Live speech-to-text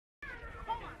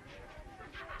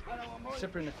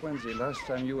Cyprain Ekwensi, last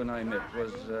time you and I met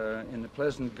was in the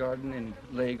Pleasant Garden in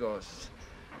Lagos,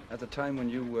 at the time when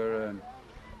you were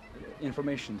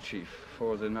information chief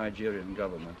for the Nigerian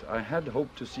government. I had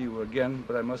hoped to see you again,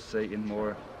 but I must say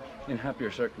in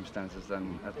happier circumstances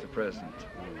than at the present.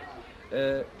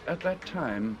 At that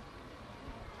time,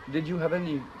 did you have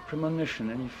any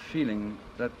premonition, any feeling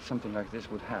that something like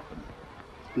this would happen?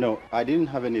 No, I didn't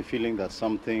have any feeling that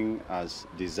something as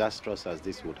disastrous as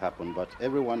this would happen, but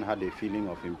everyone had a feeling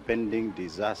of impending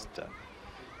disaster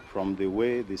from the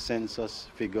way the census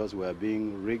figures were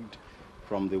being rigged,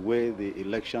 from the way the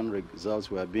election results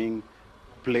were being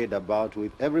played about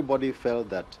with. Everybody felt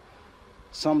that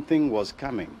something was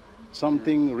coming,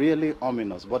 something really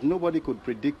ominous, but nobody could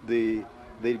predict the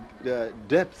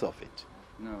depth of it.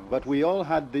 No. But we all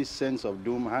had this sense of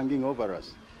doom hanging over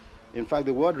us. In fact,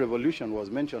 the word revolution was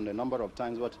mentioned a number of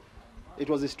times, but it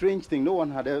was a strange thing. No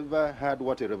one had ever heard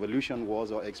what a revolution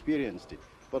was or experienced it.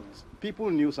 But people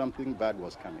knew something bad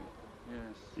was coming.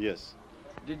 Yes. Yes.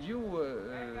 Did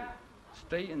you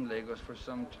stay in Lagos for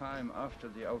some time after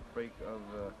the outbreak of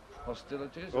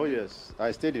hostilities? Oh, yes.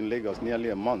 I stayed in Lagos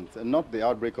nearly a month, and not the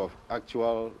outbreak of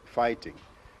actual fighting.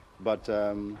 But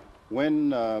when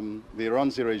the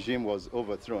Ronsi regime was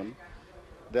overthrown,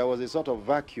 there was a sort of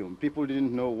vacuum. People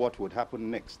didn't know what would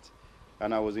happen next.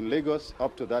 And I was in Lagos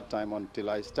up to that time until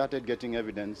I started getting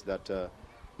evidence that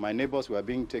my neighbors were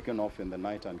being taken off in the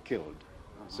night and killed.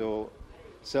 So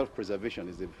self-preservation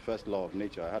is the first law of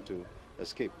nature. I had to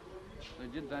escape. They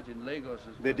did that in Lagos as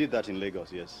well? They did that in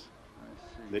Lagos, yes. I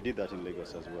see. They did that in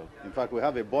Lagos as well. In fact, we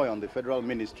have a boy on the federal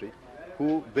ministry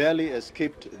who barely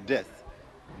escaped death,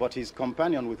 but his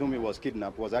companion with whom he was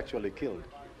kidnapped was actually killed.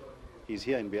 He's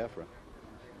here in Biafra.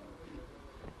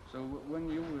 So when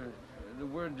you the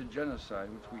word genocide,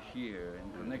 which we hear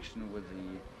in connection with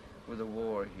the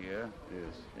war here,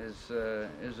 yes,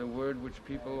 is a word which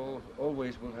people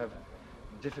always will have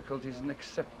difficulties in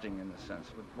accepting, in a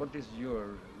sense. But what is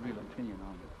your real opinion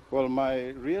on it? Well, my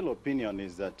real opinion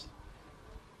is that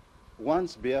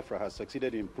once Biafra has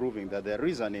succeeded in proving that there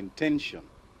is an intention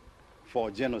for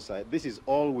genocide, this is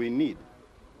all we need.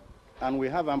 And we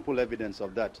have ample evidence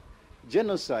of that.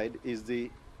 Genocide is the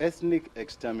ethnic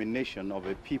extermination of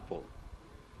a people.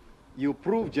 You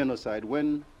prove genocide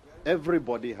when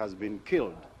everybody has been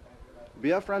killed.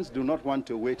 Biafrans do not want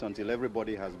to wait until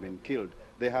everybody has been killed.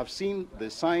 They have seen the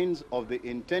signs of the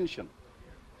intention.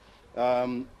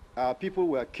 Our people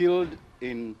were killed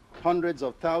in hundreds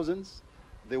of thousands.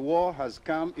 The war has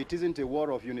come. It isn't a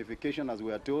war of unification, as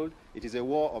we are told. It is a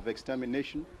war of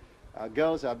extermination.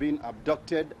 Girls are being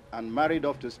abducted and married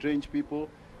off to strange people.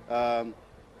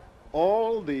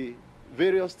 All the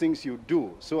various things you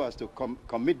do so as to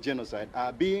commit genocide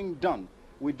are being done.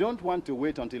 We don't want to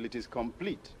wait until it is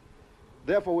complete.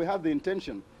 Therefore, we have the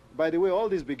intention. By the way, all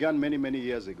this began many, many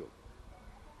years ago.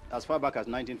 As far back as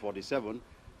 1947,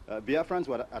 Biafrans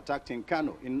were attacked in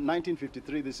Kano. In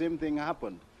 1953, the same thing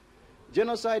happened.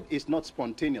 Genocide is not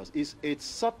spontaneous. It's a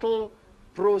subtle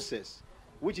process,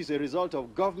 which is a result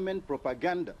of government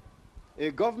propaganda.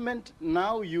 A government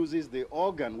now uses the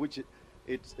organ which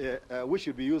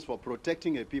should be used for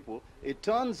protecting a people. It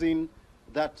turns in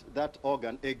that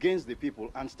organ against the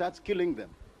people and starts killing them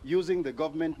using the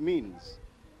government means.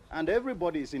 And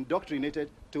everybody is indoctrinated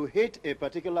to hate a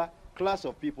particular class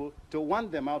of people, to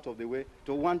want them out of the way,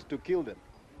 to want to kill them.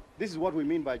 This is what we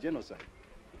mean by genocide.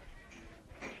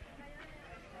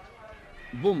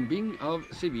 Bombing av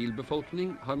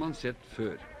sivilbefolkning har man sett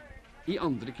før, i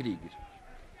andre kriger.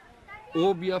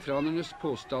 Og biafranernes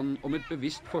påstand om et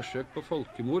bevisst forsøk på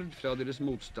folkemord fra deres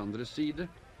motstanderes side,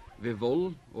 ved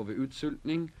vold og ved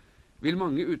utsultning, vil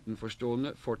mange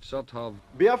utenforstående fortsatt ha.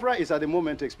 Biafra is at the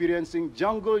moment experiencing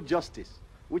jungle justice,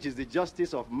 which is the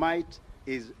justice of might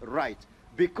is right,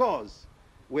 because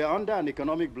we are under an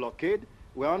economic blockade,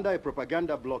 we are under a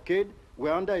propaganda blockade, we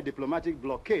are under a diplomatic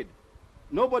blockade.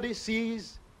 Nobody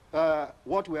sees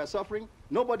what we are suffering,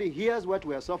 nobody hears what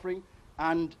we are suffering,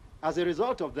 and as a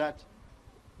result of that,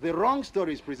 the wrong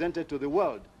story is presented to the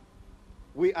world.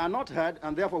 We are not heard,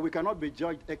 and therefore we cannot be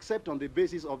judged except on the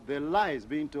basis of the lies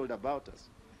being told about us.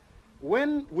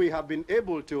 When we have been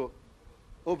able to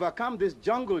overcome this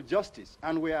jungle justice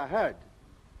and we are heard,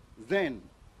 then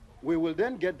we will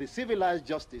then get the civilized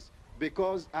justice,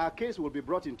 because our case will be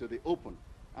brought into the open.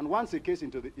 And once a case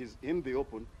is in the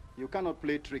open, you cannot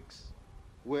play tricks.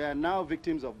 We are now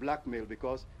victims of blackmail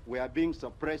because we are being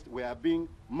suppressed, we are being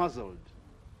muzzled.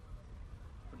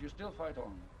 But you still fight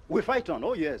on? We fight on,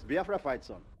 oh yes, Biafra fights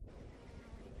on.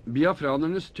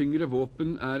 Biafranernes tyngre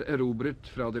våpen erobret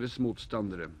fra deres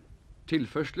motstandere.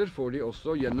 Tilførsler får de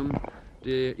også gjennom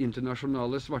det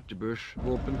internasjonale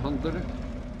svartebørsvåpenhandlere,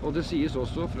 og det sies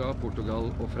også fra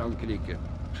Portugal og Frankrike,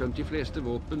 skjønt de fleste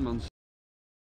våpen man